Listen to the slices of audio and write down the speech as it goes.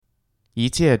一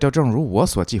切都正如我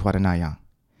所计划的那样。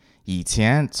以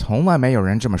前从来没有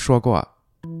人这么说过。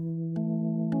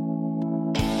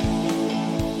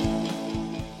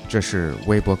这是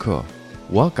微播客，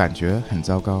我感觉很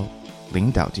糟糕，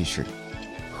领导记事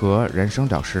和人生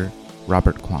导师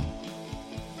Robert Kwong。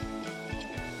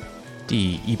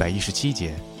 第117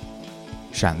节，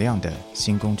闪亮的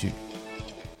新工具。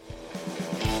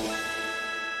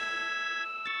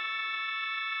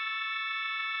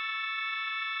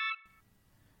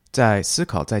在思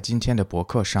考在今天的博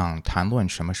客上谈论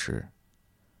什么时，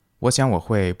我想我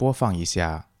会播放一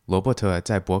下罗伯特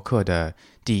在博客的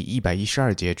第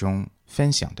112节中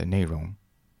分享的内容。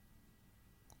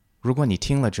如果你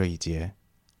听了这一节，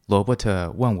罗伯特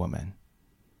问我们，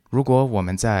如果我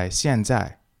们在现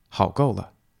在好够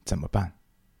了怎么办？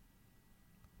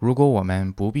如果我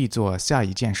们不必做下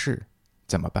一件事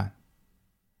怎么办？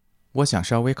我想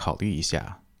稍微考虑一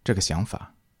下这个想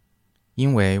法，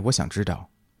因为我想知道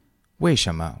为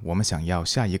什么我们想要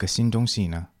下一个新东西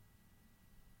呢？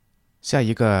下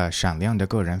一个闪亮的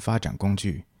个人发展工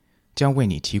具将为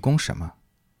你提供什么？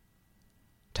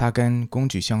它跟工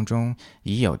具箱中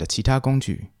已有的其他工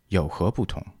具有何不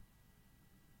同？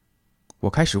我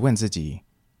开始问自己，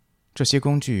这些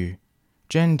工具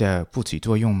真的不起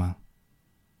作用吗？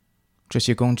这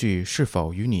些工具是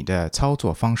否与你的操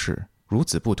作方式如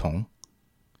此不同，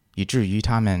以至于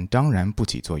它们当然不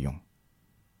起作用？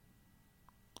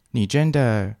你真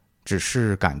的只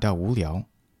是感到无聊，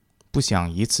不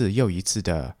想一次又一次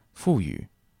地赋予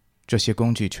这些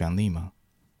工具权利吗？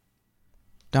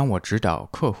当我指导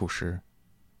客户时，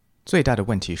最大的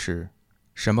问题是，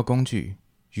什么工具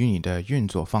与你的运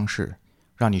作方式，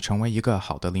让你成为一个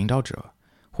好的领导者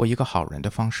或一个好人的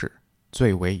方式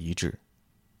最为一致？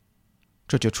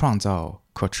这就创造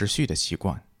可持续的习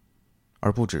惯，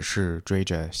而不只是追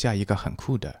着下一个很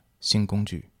酷的新工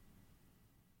具。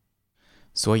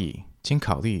所以，请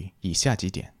考虑以下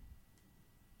几点。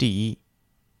第一，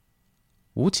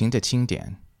无情地清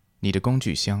点你的工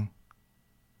具箱。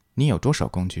你有多少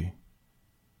工具？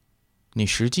你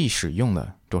实际使用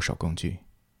了多少工具？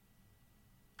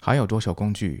还有多少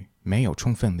工具没有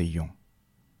充分利用？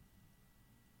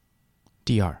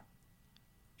第二，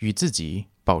与自己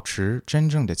保持真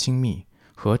正的亲密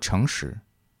和诚实，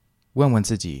问问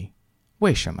自己，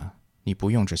为什么你不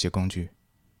用这些工具？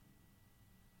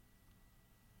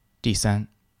第三，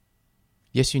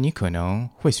也许你可能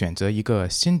会选择一个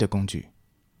新的工具，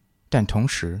但同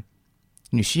时，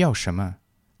你需要什么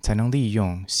才能利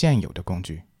用现有的工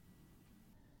具？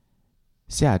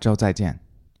下周再见。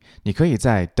你可以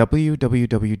在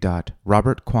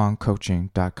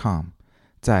www.robertkwongcoaching.com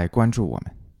再关注我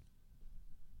们。